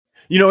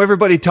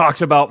Everybody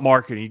talks about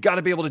marketing. You got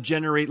to be able to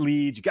generate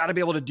leads. You got to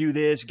be able to do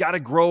this. You got to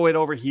grow it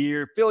over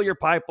here, fill your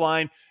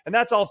pipeline. And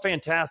that's all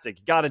fantastic.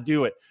 You got to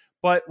do it.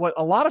 But what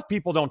a lot of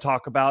people don't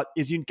talk about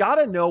is you got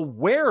to know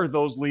where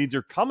those leads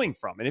are coming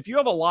from. And if you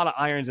have a lot of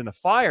irons in the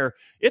fire,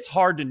 it's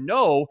hard to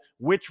know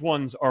which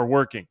ones are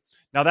working.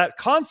 Now, that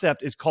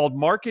concept is called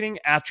marketing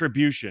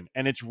attribution,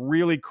 and it's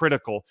really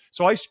critical.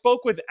 So I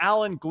spoke with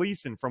Alan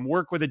Gleason from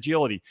Work with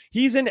Agility.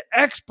 He's an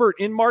expert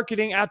in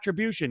marketing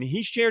attribution.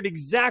 He shared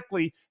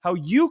exactly how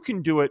you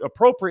can do it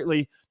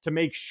appropriately to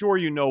make sure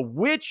you know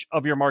which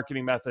of your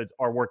marketing methods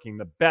are working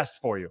the best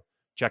for you.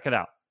 Check it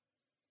out.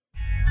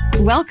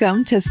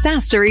 Welcome to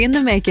SaaStory in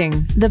the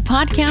Making, the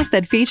podcast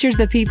that features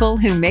the people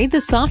who made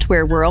the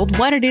software world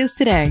what it is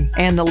today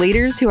and the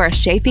leaders who are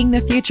shaping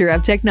the future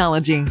of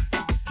technology.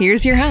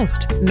 Here's your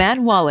host, Matt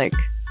Wallach.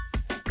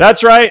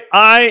 That's right.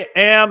 I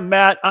am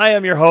Matt. I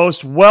am your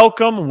host.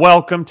 Welcome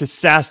to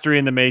SaaStory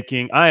in the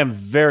Making. I am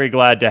very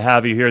glad to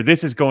have you here.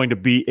 This is going to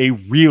be a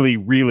really,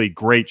 really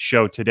great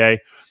show today.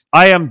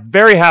 I am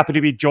very happy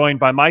to be joined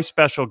by my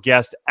special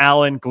guest,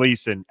 Alan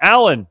Gleason.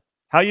 Alan,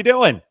 how you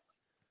doing?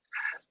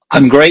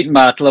 I'm great,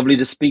 Matt. Lovely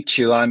to speak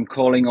to you. I'm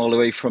calling all the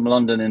way from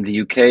London in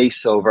the UK,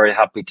 so very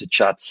happy to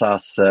chat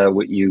SaaS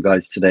with you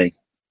guys today.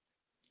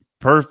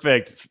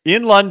 Perfect.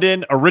 In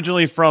London,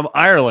 originally from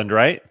Ireland,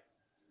 right?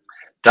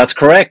 That's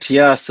correct.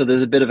 Yeah. So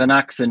there's a bit of an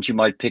accent you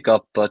might pick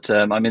up, but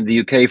I'm in the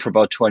UK for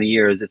about 20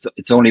 years.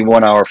 It's only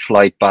 1 hour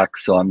flight back,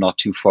 so I'm not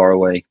too far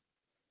away.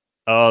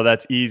 Oh,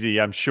 that's easy.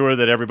 I'm sure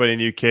that everybody in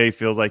the UK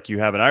feels like you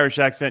have an Irish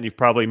accent. You've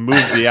probably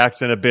moved the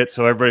accent a bit,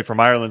 so everybody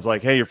from Ireland's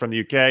like, hey, you're from the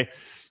UK.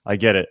 I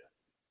get it.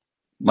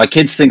 My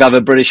kids think I have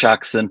a British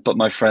accent, but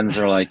my friends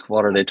are like,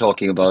 what are they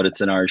talking about?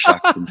 It's an Irish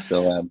accent.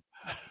 So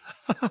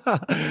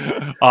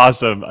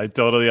Awesome. I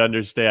totally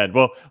understand.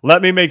 Well,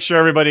 let me make sure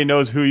everybody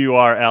knows who you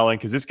are, Alan,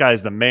 because this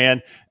guy's the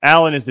man.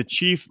 Alan is the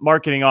Chief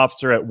Marketing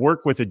Officer at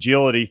Work with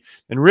Agility.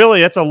 And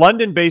really, it's a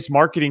London-based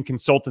marketing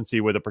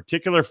consultancy with a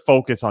particular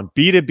focus on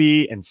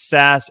B2B and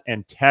SaaS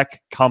and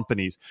tech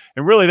companies.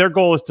 And really, their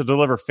goal is to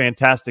deliver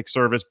fantastic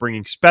service,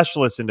 bringing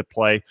specialists into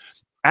play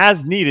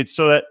as needed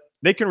so that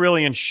they can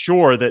really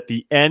ensure that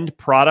the end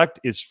product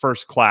is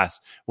first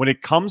class. When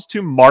it comes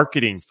to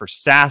marketing for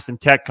SaaS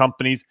and tech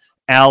companies,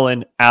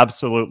 Alan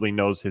absolutely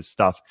knows his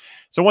stuff.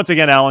 So once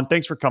again, Alan,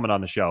 thanks for coming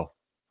on the show.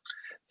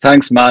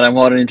 Thanks, Matt. And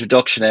what an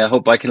introduction. I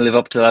hope I can live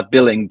up to that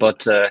billing.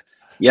 But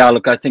yeah,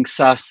 look, I think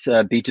SaaS,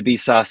 B2B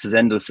SaaS is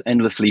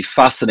endlessly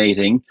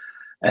fascinating.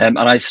 And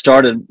I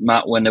started,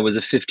 Matt, when there was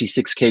a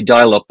 56K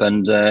dial-up,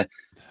 and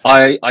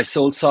I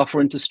sold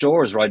software into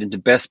stores, right, into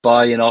Best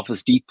Buy and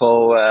Office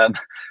Depot.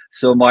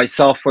 So my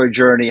software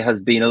journey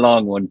has been a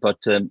long one, but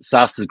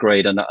SaaS is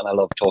great, and I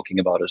love talking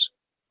about it.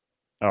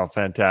 Oh,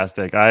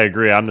 fantastic. I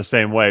agree. I'm the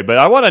same way. But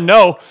I want to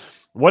know,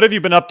 what have you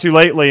been up to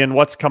lately and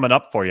what's coming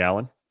up for you,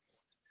 Alan?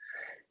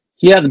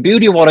 Yeah, the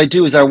beauty of what I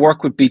do is I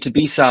work with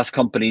B2B SaaS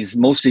companies,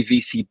 mostly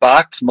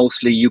VC-backed,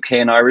 mostly UK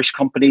and Irish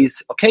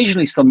companies,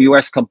 occasionally some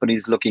US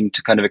companies looking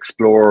to kind of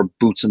explore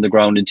boots on the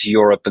ground into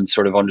Europe and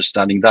sort of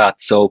understanding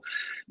that. So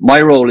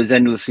my role is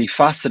endlessly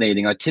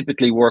fascinating. I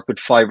typically work with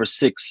 5 or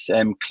 6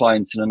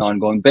 clients on an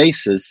ongoing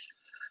basis.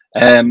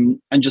 And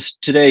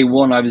just today,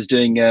 I was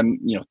doing,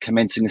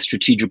 commencing a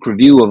strategic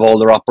review of all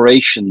their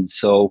operations.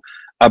 So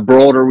a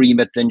broader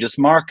remit than just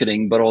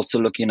marketing, but also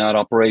looking at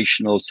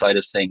operational side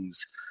of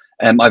things.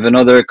 I have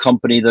another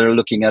company that are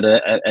looking at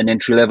an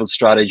entry-level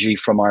strategy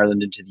from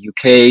Ireland into the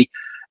UK.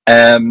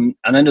 And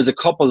then there's a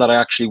couple that I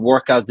actually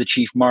work as the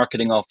Chief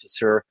Marketing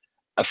Officer,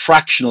 a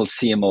fractional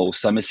CMO.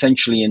 So I'm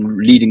essentially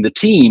leading the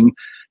team,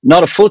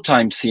 not a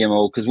full-time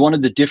CMO, because one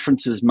of the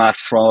differences, Matt,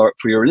 for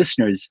your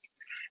listeners,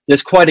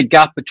 there's quite a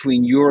gap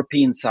between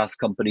European SaaS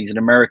companies and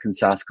American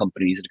SaaS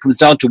companies. It comes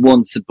down to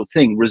one simple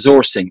thing: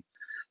 resourcing.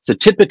 So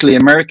typically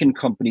American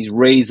companies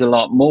raise a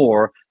lot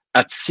more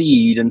at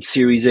seed and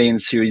Series A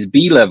and Series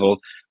B level,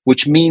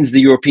 which means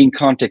the European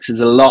context is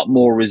a lot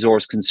more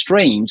resource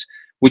constrained,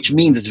 which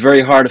means it's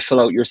very hard to fill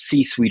out your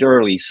C-suite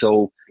early.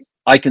 So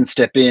I can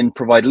step in,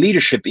 provide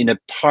leadership in a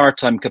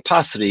part-time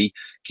capacity,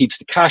 keeps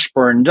the cash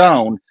burn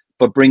down,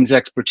 but brings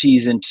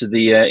expertise into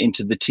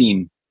the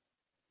team.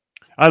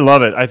 I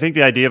love it. I think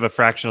the idea of a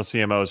fractional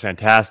CMO is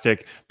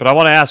fantastic, but I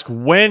want to ask,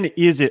 when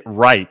is it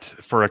right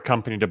for a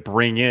company to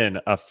bring in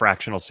a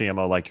fractional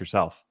CMO like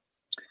yourself?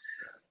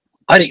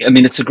 I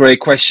mean, it's a great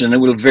question. It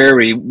will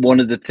vary.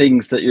 One of the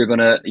things that you're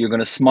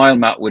gonna smile,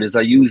 Matt, with is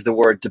I use the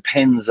word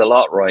depends a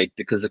lot, right?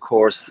 Because of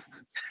course,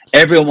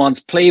 everyone wants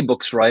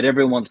playbooks, right?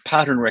 Everyone wants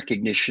pattern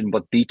recognition,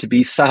 but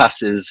B2B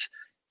SaaS is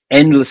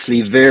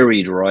endlessly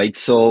varied, right?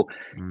 So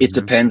it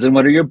depends on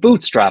whether you're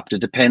bootstrapped. It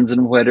depends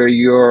on whether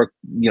you're,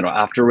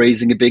 after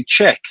raising a big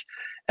check.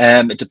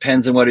 It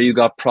depends on whether you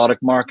got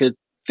product market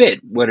fit,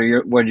 whether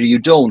you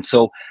don't.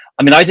 So,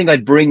 I mean, I think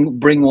I'd bring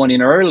one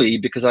in early,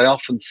 because I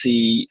often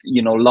see,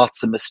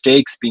 lots of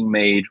mistakes being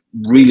made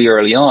really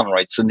early on,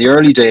 right? So in the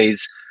early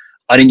days,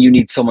 I think you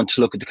need someone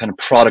to look at the kind of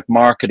product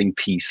marketing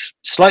piece,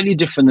 slightly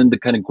different than the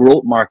kind of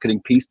growth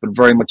marketing piece, but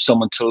very much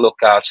someone to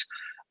look at,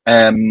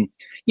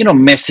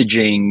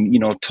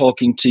 messaging,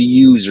 talking to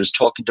users,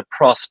 talking to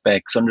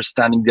prospects,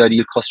 understanding the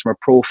ideal customer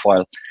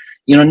profile.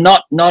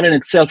 Not in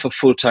itself a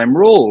full-time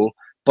role,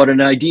 but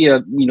an idea,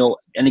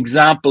 an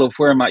example of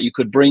where, Matt, you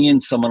could bring in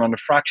someone on a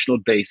fractional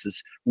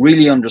basis,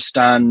 really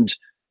understand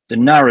the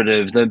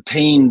narrative, the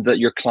pain that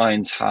your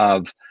clients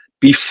have,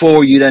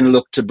 before you then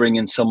look to bring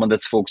in someone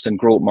that's focused on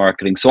growth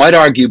marketing. So I'd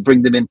argue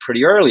bring them in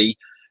pretty early.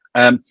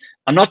 I'm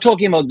not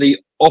talking about the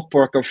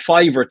Upwork or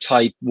Fiverr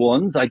type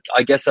ones.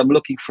 I guess I'm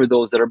looking for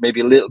those that are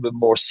maybe a little bit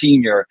more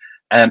senior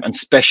and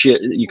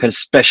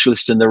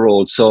specialist in the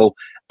role. So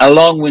a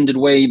long-winded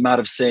way, Matt,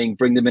 of saying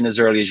bring them in as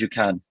early as you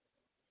can.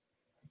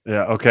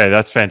 Yeah. Okay.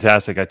 That's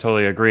fantastic. I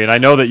totally agree. And I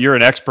know that you're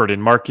an expert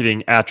in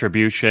marketing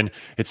attribution.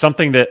 It's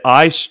something that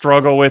I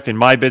struggle with in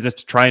my business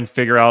to try and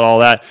figure out all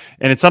that.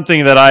 And it's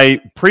something that I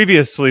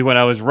previously, when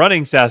I was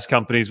running SaaS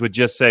companies, would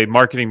just say,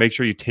 marketing, make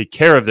sure you take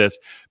care of this.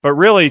 But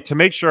really, to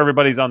make sure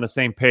everybody's on the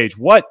same page,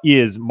 what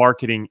is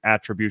marketing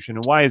attribution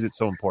and why is it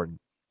so important?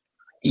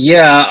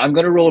 Yeah, I'm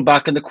going to roll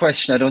back on the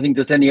question. I don't think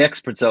there's any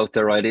experts out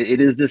there, right? It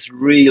is this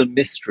real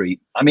mystery.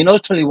 I mean,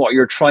 ultimately, what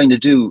you're trying to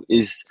do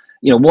is,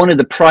 one of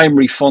the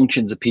primary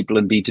functions of people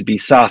in B2B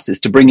SaaS is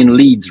to bring in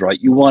leads,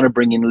 right? You want to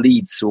bring in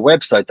leads to a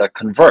website that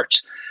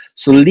convert.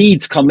 So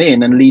leads come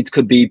in, and leads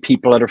could be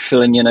people that are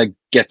filling in a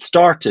get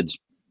started,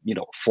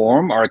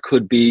 form, or it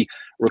could be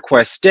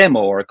request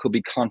demo, or it could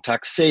be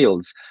contact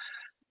sales.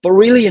 But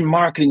really in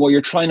marketing, what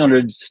you're trying to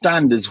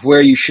understand is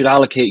where you should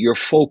allocate your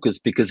focus,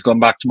 because going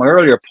back to my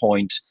earlier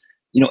point,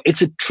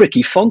 it's a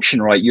tricky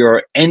function, right?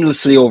 You're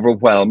endlessly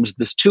overwhelmed.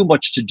 There's too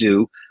much to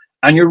do.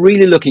 And you're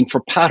really looking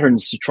for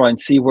patterns to try and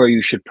see where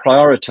you should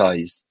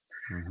prioritize.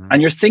 Mm-hmm.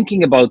 And you're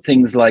thinking about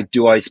things like,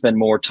 do I spend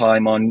more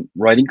time on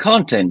writing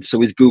content?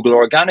 So is Google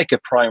Organic a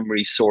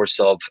primary source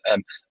of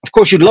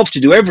course, you'd love to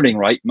do everything,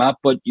 right, Matt?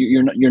 But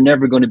you're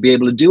never going to be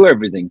able to do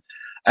everything.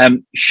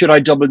 Should I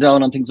double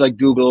down on things like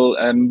Google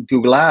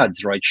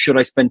Ads, right? Should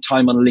I spend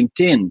time on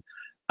LinkedIn?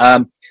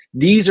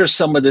 These are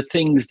some of the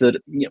things that,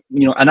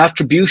 an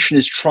attribution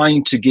is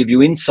trying to give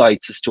you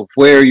insights as to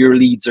where your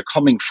leads are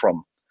coming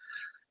from.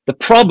 The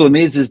problem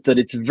is that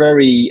it's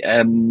very,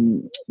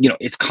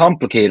 it's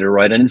complicated,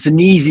 right? And it's an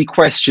easy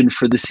question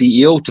for the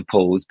CEO to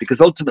pose,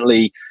 because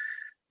ultimately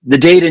the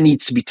data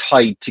needs to be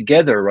tied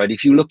together, right?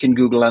 If you look in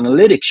Google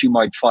Analytics, you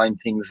might find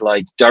things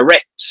like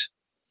direct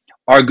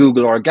or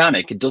Google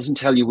Organic. It doesn't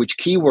tell you which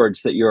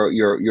keywords that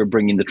you're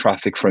bringing the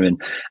traffic from in.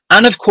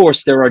 And of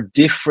course, there are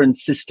different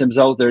systems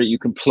out there that you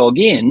can plug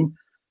in.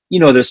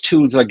 There's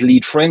tools like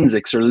Lead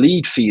Forensics or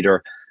Lead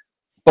Feeder.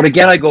 But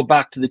again, I go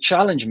back to the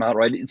challenge, Matt,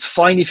 right? It's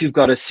fine if you've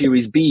got a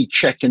Series B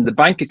check in the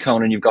bank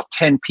account and you've got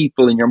 10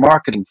 people in your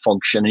marketing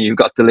function and you've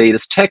got the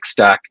latest tech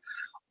stack.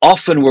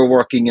 Often we're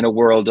working in a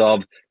world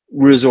of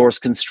resource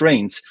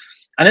constraints.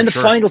 And then the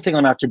final thing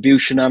on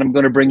attribution, and I'm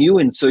going to bring you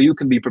in so you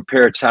can be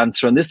prepared to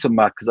answer on this one,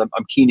 Matt, because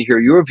I'm keen to hear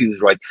your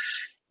views, right?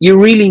 You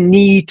really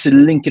need to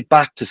link it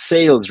back to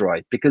sales,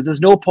 right? Because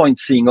there's no point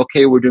seeing,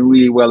 okay, we're doing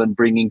really well in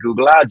bringing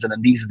Google Ads in,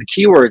 and these are the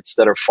keywords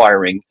that are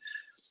firing.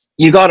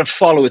 You got to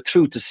follow it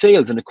through to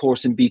sales. And of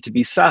course, in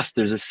B2B SaaS,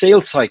 there's a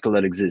sales cycle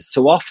that exists.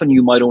 So often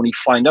you might only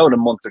find out a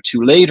month or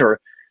two later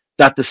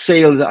that the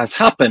sale has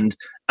happened.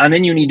 And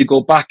then you need to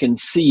go back and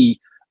see,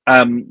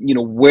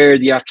 where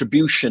the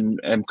attribution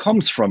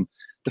comes from.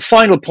 The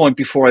final point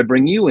before I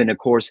bring you in, of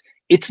course,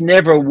 it's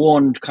never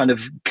one kind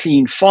of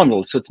clean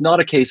funnel. So it's not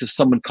a case of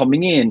someone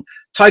coming in,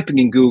 typing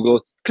in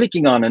Google,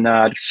 clicking on an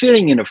ad,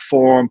 filling in a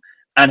form,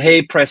 and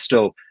hey,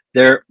 presto,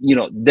 they're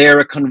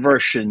a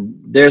conversion.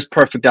 There's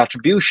perfect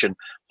attribution.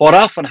 What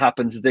often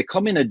happens is they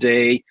come in a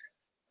day,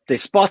 they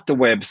spot the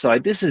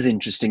website. This is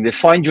interesting. They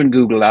find you in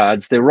Google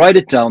Ads. They write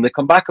it down. They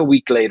come back a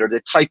week later. They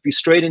type you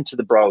straight into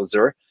the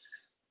browser.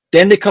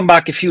 Then they come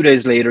back a few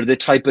days later. They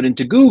type it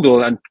into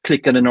Google and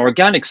click on an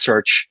organic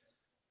search.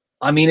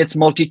 I mean, it's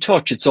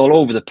multi-touch. It's all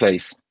over the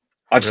place.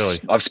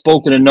 I've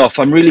spoken enough.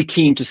 I'm really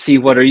keen to see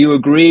whether you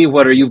agree,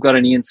 whether you've got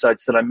any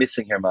insights that I'm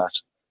missing here, Matt.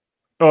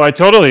 Oh, I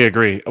totally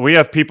agree. We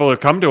have people who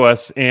come to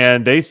us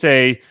and they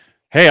say,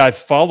 hey, I've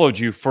followed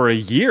you for a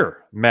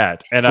year,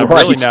 Matt, and I'm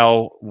really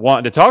now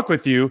wanting to talk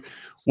with you.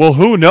 Well,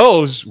 who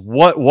knows?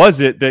 What was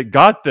it that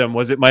got them?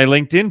 Was it my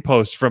LinkedIn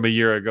post from a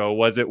year ago?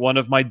 Was it one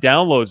of my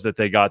downloads that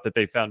they got that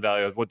they found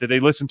value of? What did they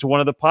listen to one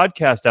of the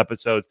podcast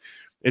episodes?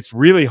 It's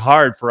really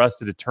hard for us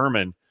to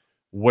determine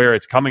where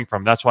it's coming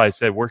from. That's why I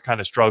said we're kind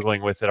of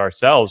struggling with it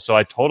ourselves. So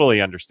I totally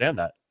understand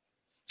that.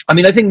 I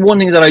mean, I think one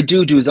thing that I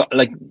do is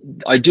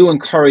I do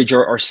encourage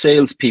our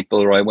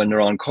salespeople, right, when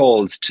they're on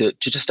calls to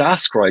just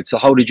ask, right, so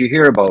how did you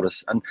hear about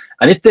us? And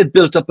if they've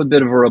built up a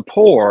bit of a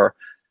rapport,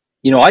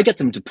 I get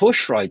them to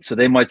push, right? So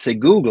they might say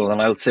Google,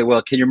 and I'll say,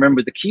 well, can you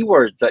remember the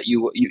keyword that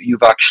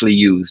you've actually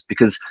used?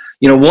 Because,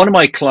 one of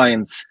my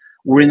clients,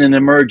 we're in an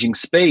emerging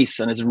space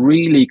and it's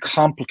really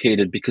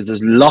complicated because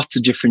there's lots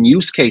of different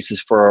use cases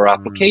for our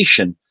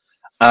application.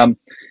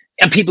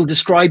 And people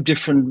describe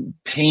different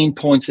pain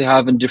points they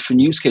have in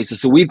different use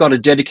cases. So we've got a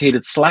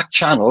dedicated Slack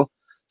channel.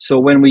 So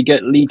when we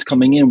get leads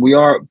coming in, we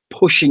are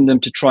pushing them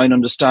to try and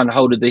understand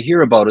how did they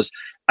hear about us.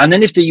 And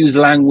then if they use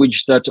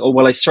language that,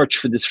 I searched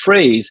for this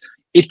phrase,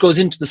 It goes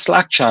into the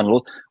Slack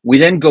channel. We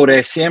then go to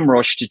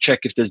SEMrush to check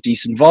if there's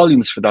decent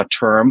volumes for that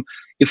term.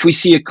 If we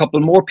see a couple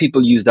more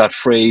people use that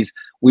phrase,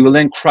 we will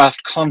then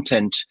craft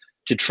content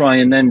to try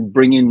and then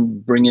bring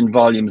in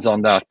volumes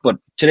on that. But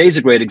today's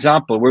a great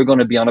example. We're going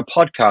to be on a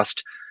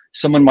podcast.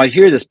 Someone might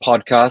hear this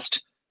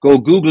podcast, go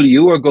Google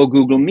you or go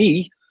Google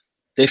me.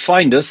 They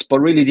find us, but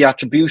really the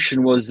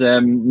attribution was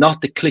not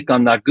the click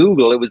on that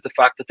Google. It was the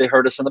fact that they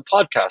heard us on the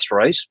podcast,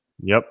 right?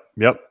 Yep,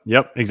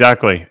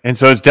 exactly. And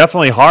so it's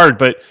definitely hard,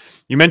 but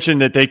you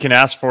mentioned that they can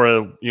ask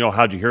for,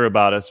 how'd you hear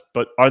about us?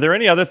 But are there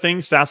any other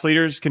things SaaS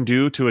leaders can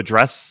do to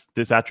address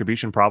this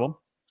attribution problem?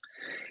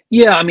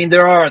 Yeah, I mean,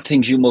 there are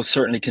things you most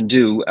certainly can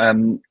do.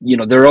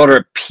 There are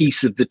other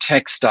pieces of the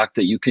tech stack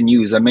that you can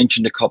use. I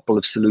mentioned a couple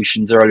of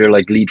solutions earlier,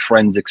 like Lead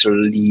Forensics or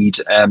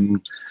Lead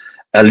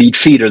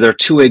Feeder. There are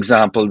two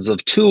examples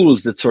of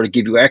tools that sort of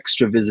give you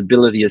extra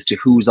visibility as to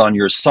who's on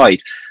your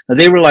site. Now,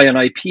 they rely on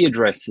IP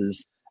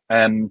addresses,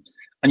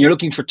 and you're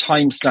looking for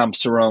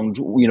timestamps around,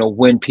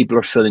 when people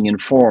are filling in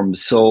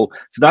forms. So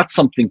that's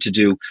something to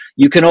do.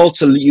 You can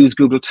also use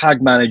Google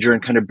Tag Manager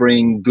and kind of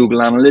bring Google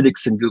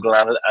Analytics and Google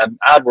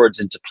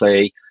AdWords into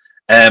play.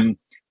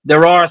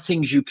 There are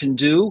things you can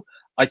do.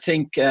 I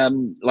think,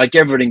 like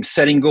everything,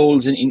 setting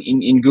goals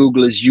in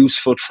Google is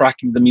useful,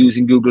 tracking them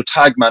using Google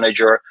Tag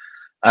Manager,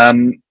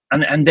 and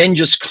then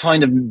just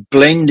kind of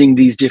blending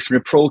these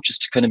different approaches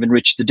to kind of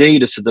enrich the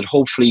data so that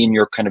hopefully in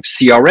your kind of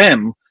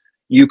CRM,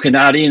 you can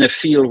add in a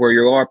field where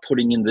you are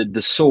putting in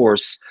the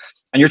source,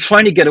 and you're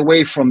trying to get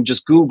away from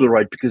just Google,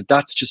 right? Because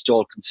that's just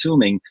all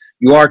consuming.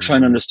 You are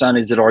trying to understand,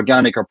 is it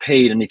organic or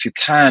paid? And if you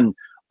can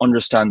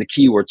understand the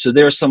keyword. So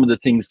there are some of the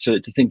things to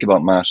think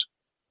about, Matt.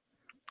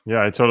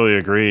 Yeah, I totally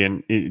agree.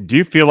 And do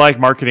you feel like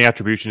marketing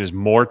attribution is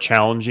more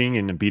challenging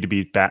in a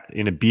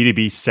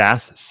B2B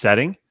SaaS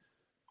setting?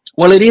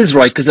 Well, it is,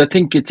 right, because I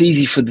think it's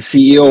easy for the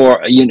CEO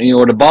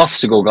or the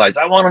boss to go, guys,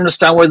 I want to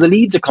understand where the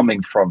leads are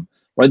coming from.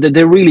 Right, that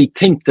they really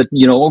think that,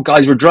 oh,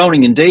 guys, we're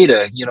drowning in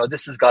data.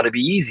 This has got to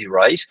be easy,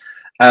 right?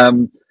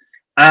 And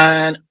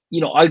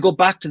I go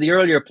back to the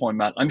earlier point,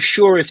 Matt. I'm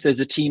sure if there's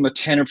a team of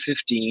 10 or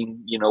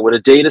 15, with a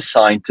data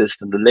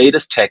scientist and the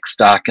latest tech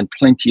stack and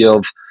plenty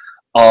of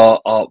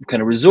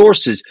kind of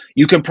resources,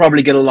 you can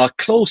probably get a lot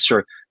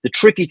closer. The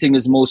tricky thing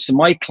is most of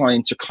my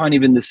clients are kind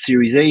of in the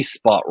Series A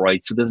spot,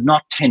 right? So there's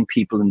not 10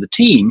 people in the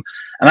team,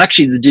 and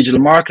actually the digital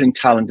marketing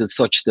talent is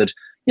such that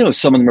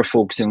some of them are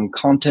focusing on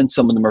content,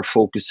 some of them are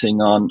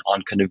focusing on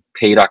kind of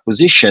paid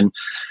acquisition.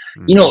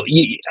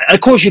 Mm-hmm.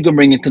 Of course you can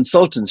bring in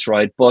consultants,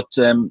 right? But,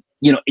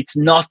 it's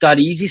not that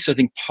easy. So I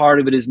think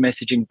part of it is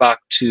messaging back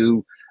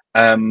to,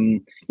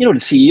 the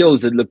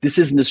CEOs that, look, this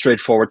isn't a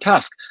straightforward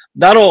task.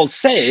 That all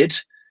said,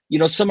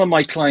 some of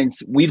my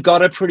clients, we've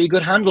got a pretty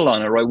good handle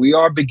on it, right? We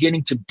are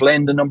beginning to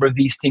blend a number of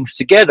these things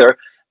together,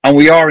 and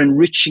we are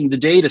enriching the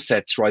data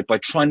sets, right? By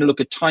trying to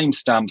look at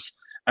timestamps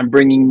and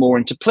bringing more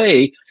into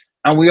play.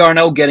 And we are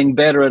now getting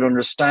better at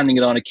understanding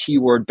it on a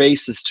keyword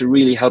basis to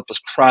really help us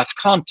craft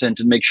content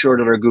and make sure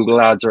that our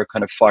Google ads are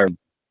kind of fired.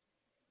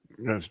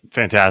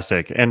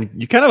 Fantastic. And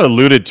you kind of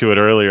alluded to it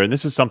earlier, and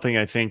this is something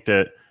I think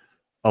that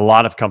a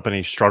lot of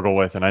companies struggle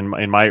with. And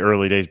in my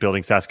early days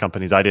building SaaS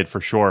companies, I did for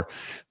sure.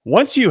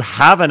 Once you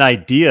have an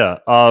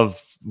idea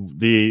of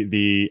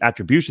the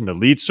attribution, the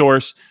lead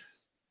source,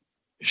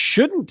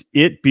 shouldn't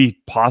it be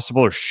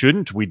possible, or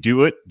shouldn't we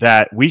do it,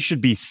 that we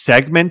should be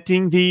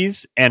segmenting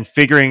these and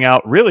figuring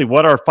out really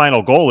what our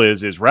final goal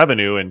is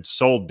revenue and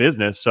sold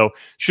business? So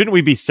shouldn't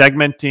we be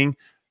segmenting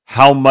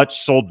how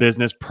much sold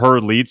business per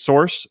lead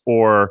source,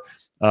 or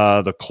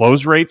the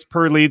close rates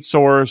per lead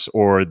source,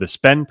 or the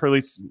spend per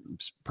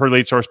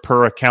lead source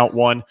per account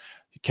one,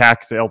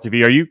 CAC to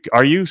LTV?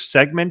 Are you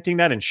segmenting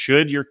that? And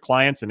should your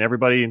clients and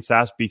everybody in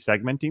SaaS be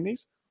segmenting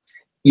these?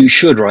 You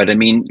should, right? I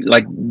mean,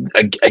 like,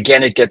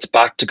 again, it gets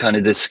back to kind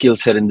of the skill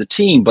set in the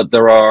team, but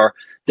there are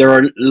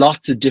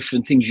lots of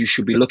different things you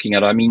should be looking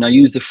at. I mean, I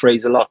use the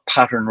phrase a lot,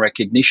 pattern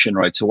recognition,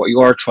 right? So what you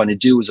are trying to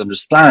do is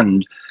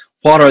understand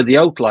what are the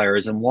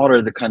outliers and what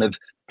are the kind of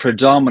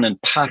predominant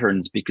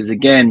patterns, because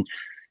again,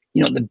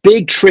 the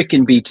big trick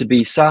in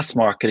B2B SaaS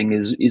marketing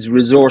is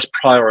resource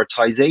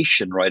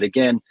prioritization, right?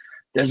 Again,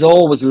 there's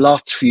always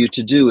lots for you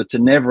to do. It's a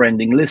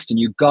never-ending list, and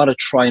you've got to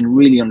try and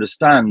really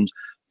understand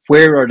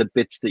where are the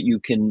bits that you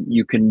can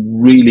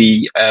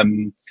really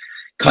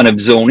kind of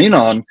zone in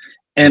on.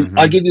 And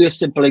I'll give you a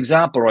simple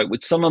example, right?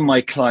 With some of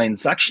my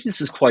clients, actually,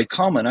 this is quite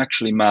common,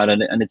 actually, Matt,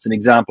 and it's an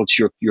example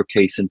to your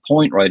case in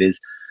point, right? Is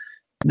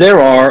there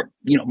are,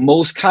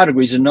 most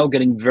categories are now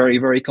getting very,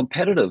 very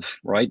competitive,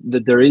 right?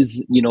 That there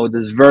is,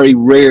 there's very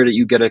rare that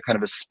you get a kind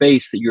of a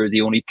space that you're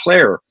the only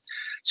player.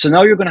 So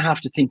now you're going to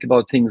have to think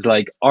about things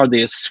like, are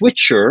they a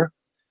switcher,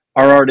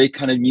 or are they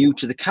kind of new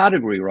to the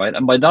category, right?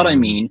 And by that, I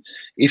mean,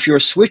 if you're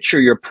a switcher,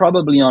 you're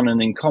probably on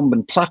an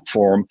incumbent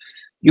platform.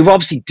 You've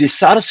obviously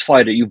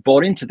dissatisfied it. You've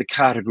bought into the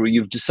category.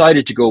 You've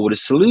decided to go with a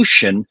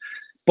solution,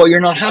 but you're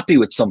not happy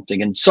with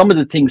something. And some of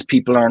the things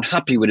people aren't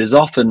happy with is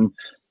often,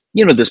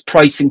 there's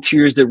pricing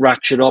tiers that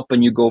ratchet up,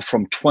 and you go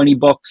from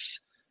 $20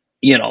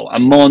 a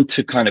month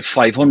to kind of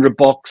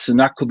 $500, and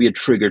that could be a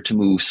trigger to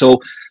move. So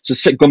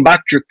going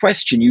back to your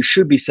question, you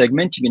should be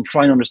segmenting and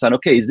trying to understand,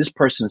 okay, is this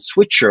person a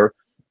switcher?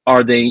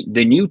 Are they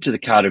new to the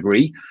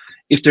category?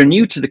 If they're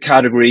new to the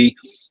category,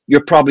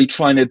 you're probably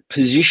trying to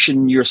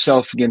position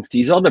yourself against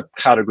these other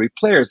category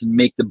players and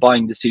make the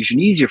buying decision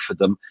easier for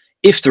them.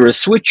 If they're a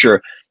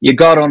switcher, you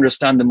got to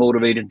understand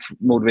the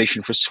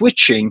motivation for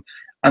switching,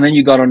 and then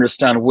you got to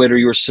understand whether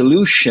your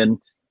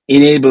solution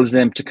enables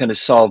them to kind of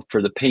solve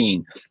for the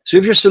pain. So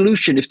if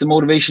the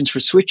motivations for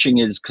switching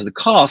is because of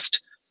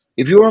cost,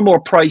 if you're a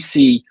more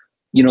pricey,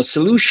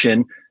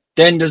 solution,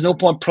 then there's no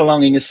point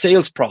prolonging a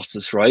sales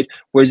process, right?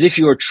 Whereas if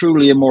you are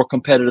truly a more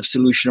competitive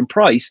solution in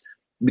price,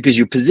 because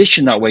you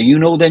position that way,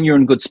 then you're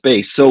in good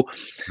space. So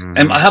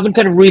I haven't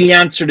kind of really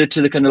answered it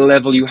to the kind of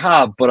level you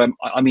have, but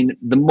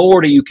the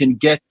more that you can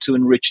get to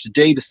enrich the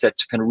data set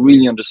to kind of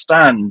really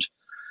understand,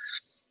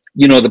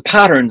 the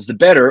patterns, the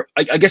better.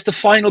 I guess the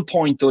final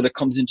point, though, that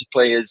comes into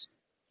play is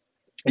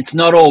it's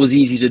not always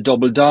easy to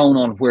double down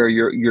on where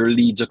your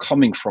leads are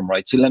coming from,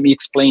 right? So let me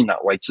explain that,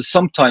 right? So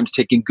sometimes,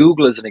 taking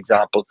Google as an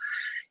example,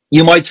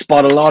 you might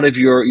spot a lot of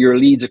your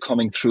leads are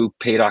coming through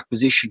paid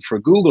acquisition for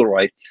Google,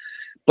 right?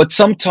 But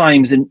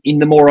sometimes in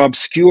the more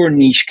obscure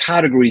niche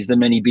categories that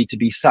many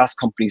B2B SaaS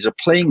companies are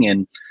playing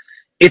in,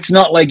 it's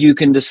not like you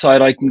can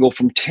decide I can go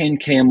from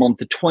 10K a month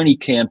to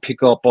 20K and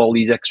pick up all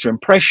these extra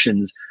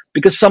impressions,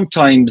 because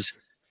sometimes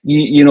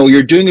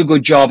you're doing a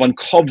good job on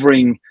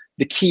covering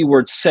the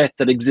keyword set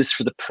that exists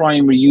for the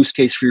primary use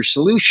case for your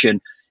solution.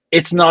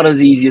 It's not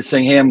as easy as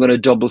saying, hey, I'm going to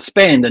double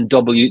spend and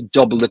double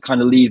the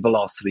kind of lead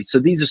velocity. So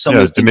these are some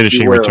of the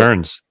diminishing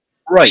returns.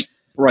 Right.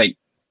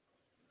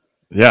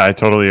 Yeah, I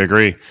totally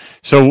agree.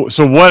 So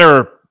what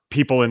are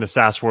people in the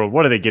SaaS world,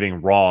 what are they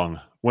getting wrong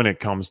when it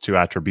comes to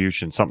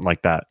attribution, something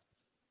like that?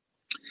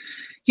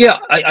 Yeah,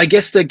 I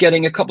guess they're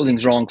getting a couple of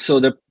things wrong. So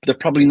they're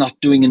probably not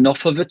doing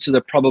enough of it. So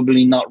they're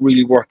probably not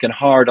really working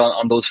hard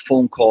on those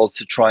phone calls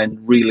to try and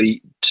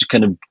really to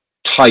kind of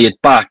tie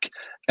it back.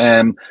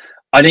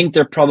 I think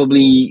they're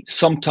probably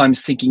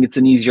sometimes thinking it's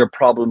an easier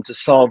problem to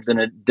solve than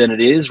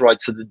it is, right?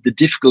 So the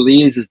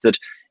difficulty is that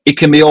it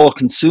can be all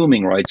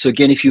consuming, right? So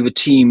again, if you have a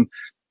team,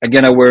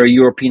 again, I wear a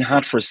European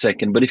hat for a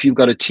second, but if you've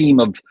got a team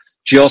of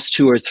just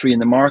 2 or 3 in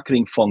the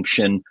marketing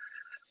function,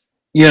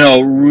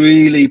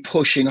 really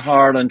pushing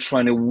hard on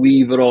trying to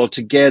weave it all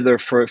together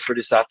for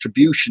this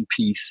attribution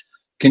piece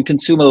can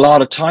consume a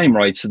lot of time,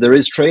 right? So there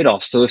is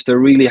trade-offs. So if they're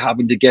really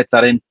having to get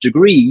that nth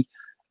degree,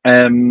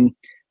 it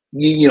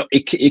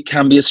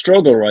can be a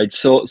struggle, right?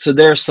 So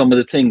there's some of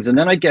the things. And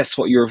then I guess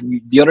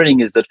the other thing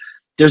is that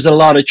there's a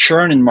lot of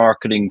churn in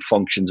marketing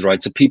functions,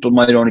 right? So people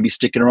might only be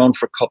sticking around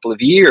for a couple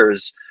of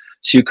years.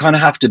 So you kind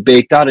of have to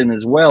bake that in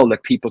as well,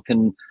 that people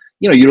can,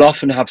 you'll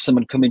often have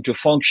someone come into a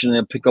function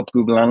and pick up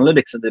Google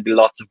Analytics, and there'll be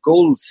lots of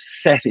goals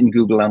set in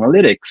Google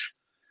Analytics,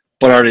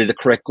 but are they the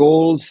correct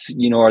goals?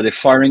 Are they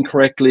firing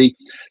correctly?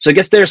 So I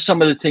guess there's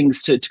some of the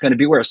things to kind of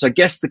be aware. So I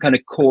guess the kind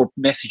of core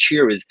message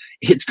here is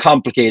it's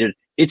complicated,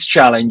 it's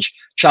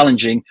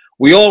challenging.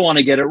 We all want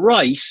to get it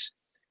right,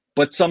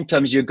 but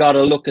sometimes you got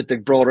to look at the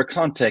broader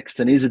context,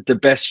 and is it the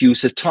best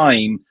use of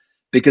time?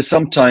 Because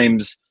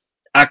sometimes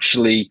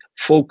actually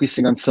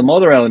focusing on some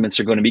other elements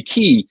are going to be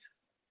key,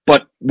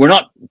 but we're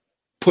not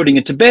putting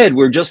it to bed.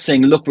 We're just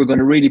saying, look, we're going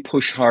to really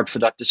push hard for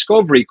that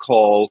discovery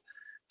call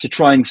to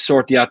try and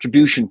sort the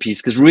attribution piece,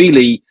 because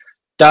really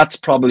that's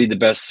probably the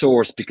best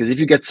source. Because if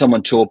you get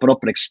someone to open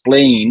up and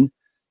explain,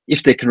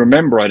 if they can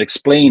remember, I'd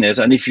explain it.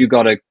 And if you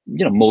got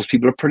most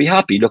people are pretty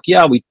happy. Look,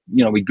 yeah, we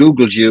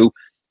Googled you,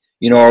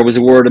 or it was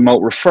a word of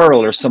mouth referral,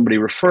 or somebody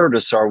referred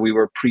us, or we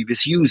were a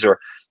previous user.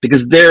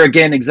 Because there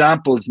again,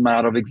 examples,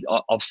 Matt,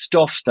 of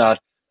stuff that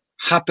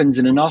happens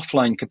in an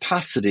offline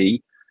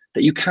capacity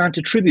that you can't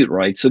attribute,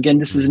 right? So again,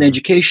 this is an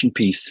education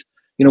piece.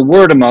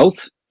 Word of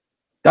mouth,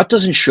 that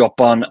doesn't show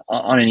up on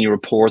any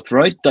report,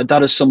 right?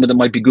 That is someone that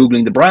might be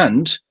Googling the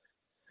brand,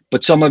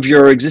 but some of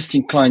your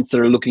existing clients that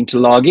are looking to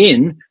log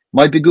in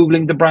might be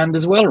Googling the brand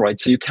as well, right?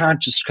 So you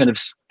can't just kind of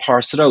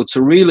parse it out.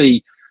 So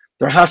really,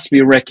 there has to be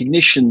a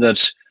recognition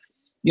that,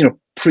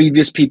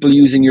 previous people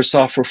using your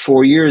software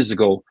 4 years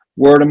ago,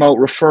 word of mouth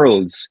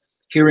referrals,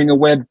 hearing a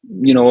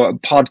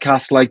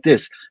podcast like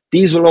this,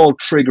 these will all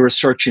trigger a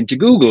search into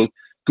Google.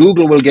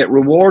 Google will get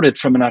rewarded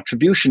from an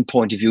attribution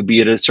point of view,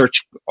 be it a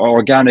search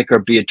organic or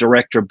be it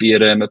direct or be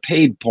it a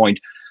paid point,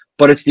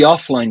 but it's the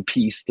offline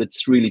piece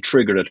that's really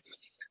triggered it.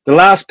 The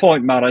last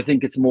point, Matt, I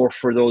think it's more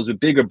for those with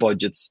bigger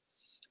budgets.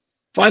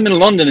 If I'm in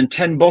London and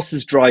 10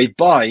 buses drive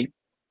by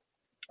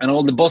and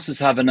all the buses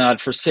have an ad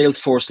for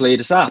Salesforce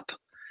latest app,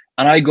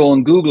 and I go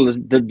and Google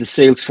the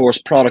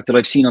Salesforce product that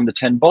I've seen on the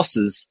 10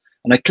 buses,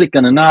 and I click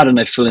on an ad and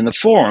I fill in the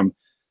form,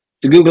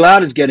 the Google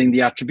ad is getting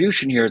the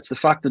attribution here. It's the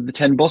fact that the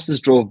 10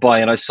 buses drove by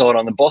and I saw it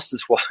on the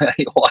buses why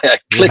I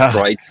clicked,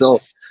 right?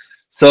 So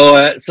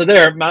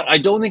there, Matt, I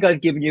don't think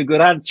I've given you a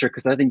good answer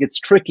because I think it's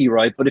tricky,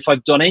 right? But if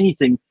I've done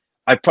anything,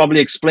 I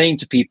probably explained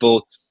to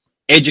people,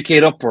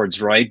 educate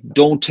upwards, right?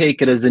 Don't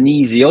take it as an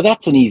easy,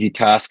 that's an easy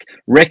task.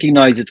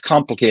 Recognize it's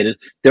complicated.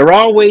 There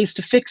are ways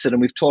to fix it,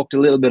 and we've talked a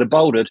little bit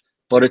about it,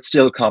 but it's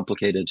still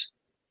complicated.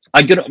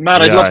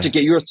 Matt, I'd love to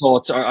get your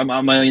thoughts. Am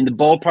I in the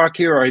ballpark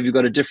here, or have you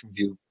got a different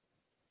view?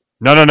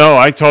 No.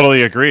 I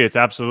totally agree. It's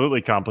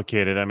absolutely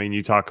complicated. I mean,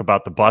 you talk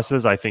about the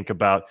buses. I think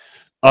about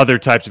other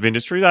types of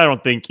industries. I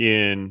don't think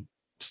in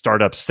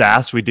startup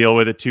SaaS we deal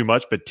with it too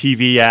much, but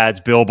TV ads,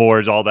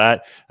 billboards, all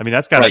that. I mean,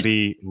 that's got to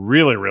be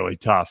really, really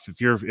tough.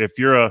 If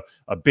you're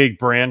a big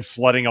brand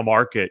flooding a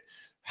market,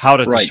 how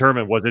to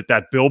determine, was it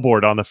that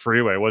billboard on the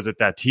freeway? Was it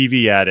that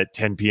TV ad at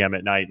 10 p.m.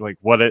 at night?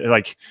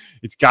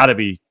 It's got to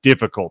be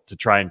difficult to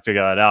try and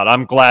figure that out.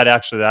 I'm glad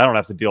actually that I don't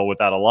have to deal with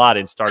that a lot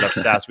in startup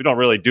SaaS. We don't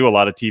really do a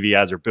lot of TV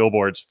ads or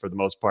billboards for the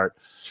most part.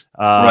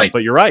 But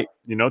you're right.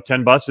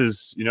 10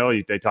 buses,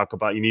 they talk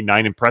about you need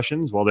 9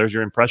 impressions. Well, there's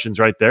your impressions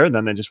right there. And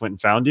then they just went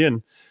and found you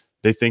and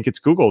they think it's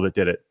Google that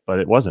did it, but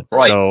it wasn't.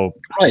 So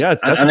yeah,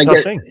 that's a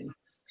tough thing.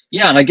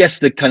 Yeah, and I guess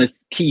the kind of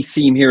key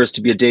theme here is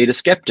to be a data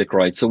skeptic,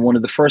 right? So one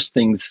of the first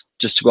things,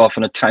 just to go off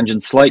on a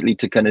tangent slightly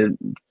to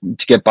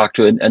get back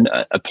to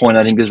a point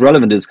I think is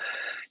relevant is,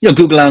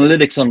 Google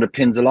Analytics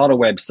underpins a lot of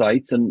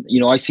websites, and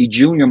I see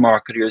junior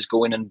marketers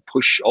go in and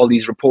push all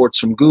these reports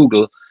from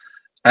Google,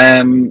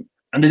 and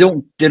they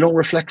don't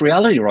reflect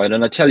reality, right?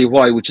 And I tell you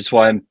why, which is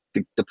why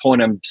the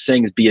point I'm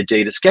saying is be a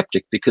data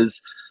skeptic,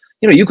 because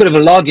you could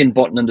have a login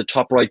button in the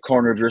top right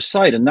corner of your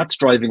site, and that's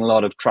driving a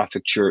lot of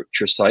traffic to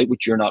your site,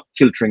 which you're not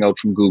filtering out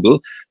from Google.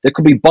 There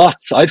could be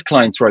bots. I have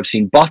clients where I've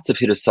seen bots have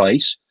hit a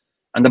site,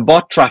 and the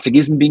bot traffic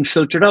isn't being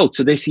filtered out.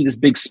 So they see this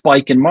big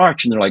spike in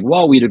March, and they're like,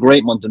 wow, we had a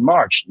great month in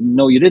March.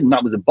 No, you didn't.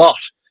 That was a bot.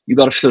 You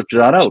got to filter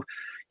that out.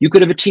 You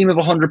could have a team of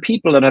 100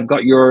 people that have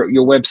got your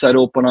website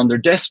open on their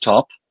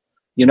desktop.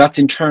 That's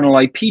internal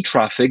IP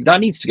traffic. That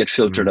needs to get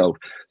filtered out.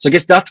 So I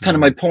guess that's kind of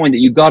my point,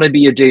 that you've got to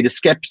be a data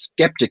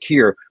skeptic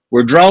here.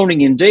 We're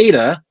drowning in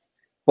data,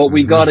 but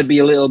we got to be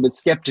a little bit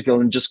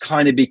skeptical and just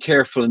kind of be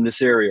careful in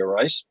this area,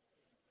 right?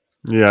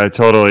 Yeah, I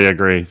totally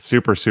agree.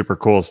 Super, super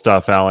cool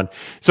stuff, Alan.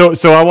 So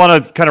I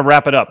want to kind of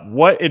wrap it up.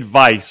 What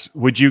advice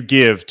would you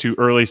give to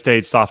early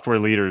stage software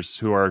leaders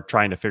who are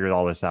trying to figure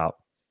all this out?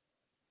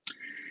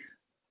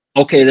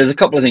 Okay, there's a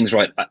couple of things,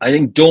 right? I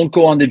think don't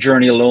go on the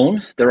journey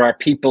alone. There are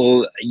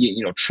people,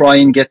 try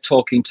and get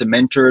talking to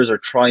mentors or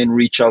try and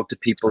reach out to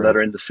people that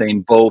are in the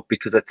same boat,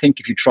 because I think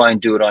if you try and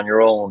do it on your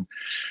own,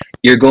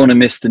 you're going to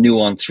miss the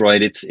nuance,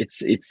 right?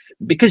 It's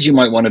because you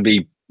might want to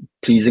be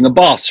pleasing a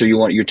boss, or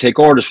you take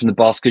orders from the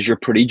boss because you're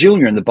pretty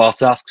junior and the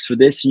boss asks for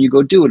this and you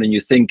go do it and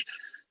you think,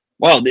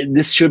 well,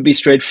 this should be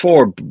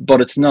straightforward,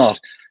 but it's not.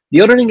 The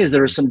other thing is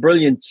there are some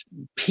brilliant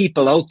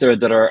people out there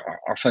that are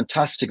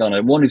fantastic on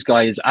it. One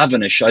guy is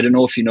Avanish. I don't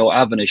know if you know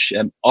Avanish,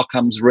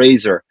 Occam's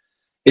Razor.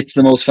 It's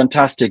the most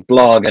fantastic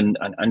blog, and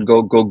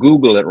go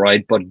Google it,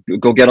 right? But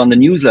go get on the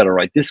newsletter,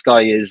 right? This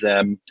guy is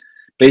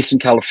based in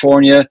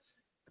California.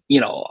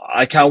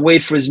 I can't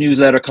wait for his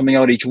newsletter coming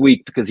out each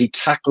week, because he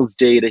tackles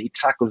data, he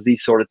tackles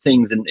these sort of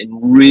things in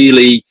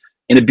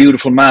a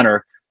beautiful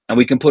manner. And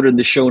we can put it in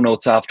the show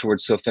notes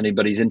afterwards, so if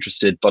anybody's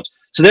interested. But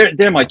so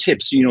they're my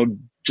tips.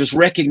 Just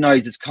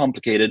recognize it's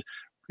complicated.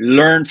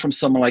 Learn from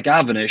someone like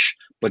Avanish,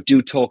 but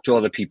do talk to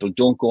other people.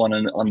 Don't go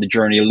on the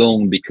journey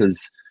alone,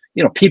 because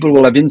people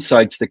will have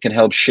insights that can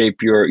help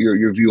shape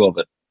your view of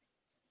it.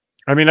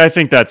 I mean, I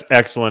think that's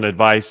excellent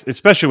advice,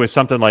 especially with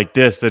something like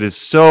this that is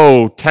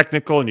so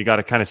technical and you got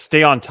to kind of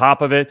stay on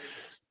top of it.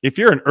 If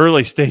you're an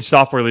early stage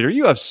software leader,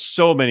 you have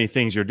so many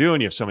things you're doing.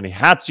 You have so many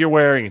hats you're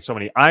wearing and so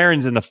many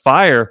irons in the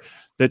fire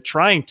that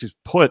trying to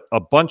put a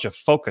bunch of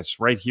focus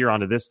right here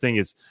onto this thing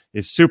is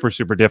super,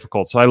 super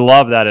difficult. So I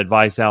love that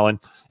advice, Alan.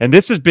 And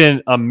this has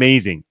been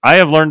amazing. I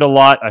have learned a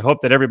lot. I hope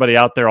that everybody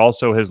out there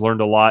also has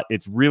learned a lot.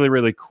 It's really,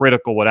 really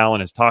critical what Alan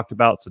has talked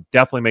about. So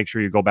definitely make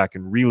sure you go back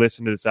and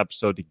re-listen to this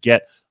episode to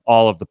get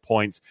all of the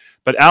points.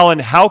 But Alan,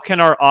 how can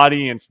our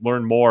audience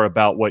learn more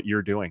about what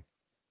you're doing?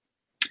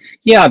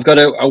 Yeah, I've got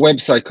a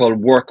website called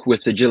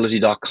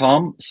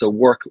workwithagility.com. So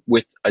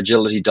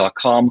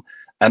workwithagility.com.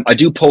 I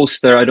do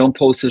post there. I don't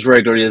post as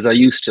regularly as I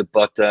used to,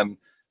 but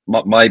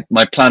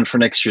my plan for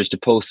next year is to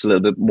post a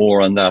little bit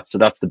more on that. So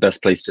that's the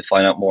best place to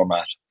find out more,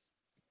 Matt.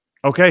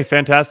 Okay,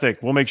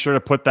 fantastic. We'll make sure to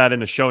put that in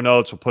the show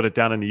notes. We'll put it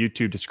down in the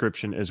YouTube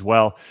description as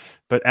well.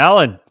 But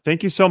Alan,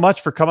 thank you so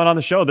much for coming on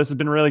the show. This has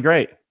been really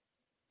great.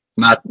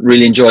 Matt,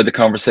 really enjoyed the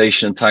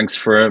conversation, and thanks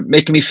for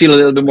making me feel a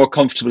little bit more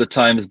comfortable at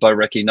times by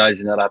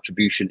recognizing that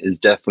attribution is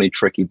definitely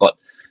tricky, but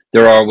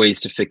there are ways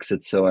to fix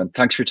it. So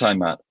thanks for your time,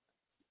 Matt.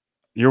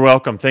 You're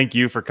welcome. Thank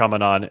you for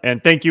coming on.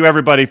 And thank you,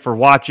 everybody, for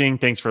watching.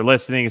 Thanks for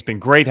listening. It's been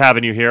great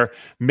having you here.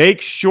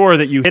 Make sure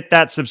that you hit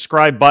that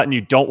subscribe button.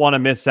 You don't want to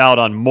miss out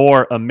on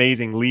more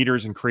amazing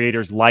leaders and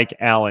creators like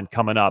Alan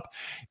coming up.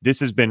 This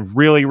has been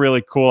really,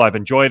 really cool. I've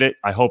enjoyed it.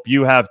 I hope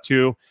you have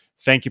too.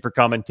 Thank you for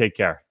coming. Take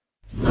care.